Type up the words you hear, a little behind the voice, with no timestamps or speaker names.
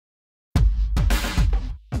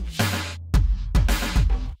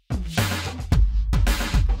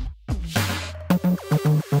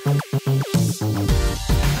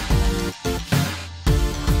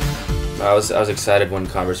I was excited when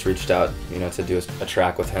Converse reached out, you know, to do a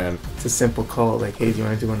track with him. It's a simple call, like, hey, do you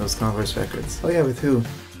want to do one of those Converse records? Oh yeah, with who?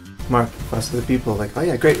 Mark, Foster the People. Like, oh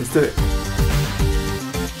yeah, great, let's do it.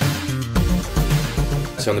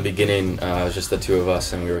 So in the beginning, it was just the two of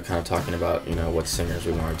us, and we were kind of talking about, you know, what singers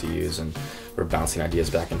we wanted to use, and we're bouncing ideas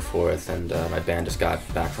back and forth. And my band just got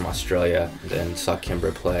back from Australia and saw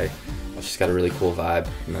Kimbra play. She's got a really cool vibe,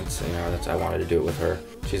 and I wanted to do it with her.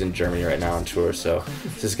 She's in Germany right now on tour, so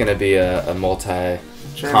this is going to be a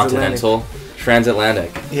multi-continental,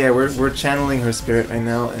 transatlantic. Yeah, we're channeling her spirit right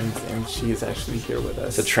now, and she is actually here with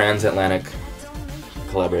us. It's a transatlantic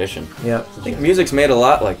collaboration. Yeah. I think music's made a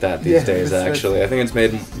lot like that these days, actually. I think it's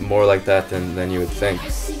made more like that than you would think.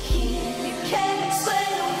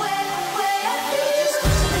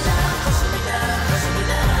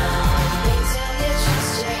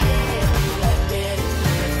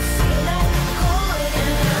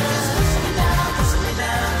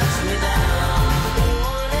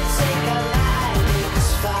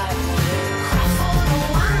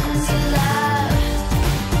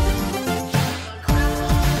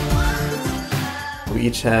 We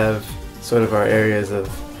each have sort of our areas of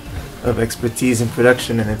expertise in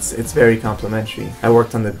production, and it's very complementary. I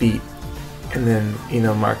worked on the beat, and then, you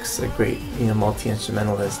know, Mark's a great, you know,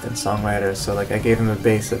 multi-instrumentalist and songwriter, so like I gave him a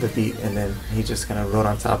bass of the beat, and then he just kind of wrote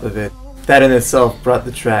on top of it. That in itself brought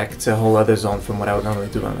the track to a whole other zone from what I would normally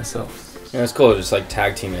do by myself. Yeah, it's cool, just like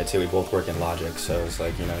tag teaming it too. We both work in Logic, so it's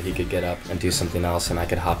like, you know, he could get up and do something else, and I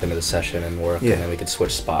could hop into the session and work, and then we could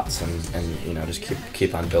switch spots and you know, just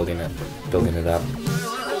keep on building it up.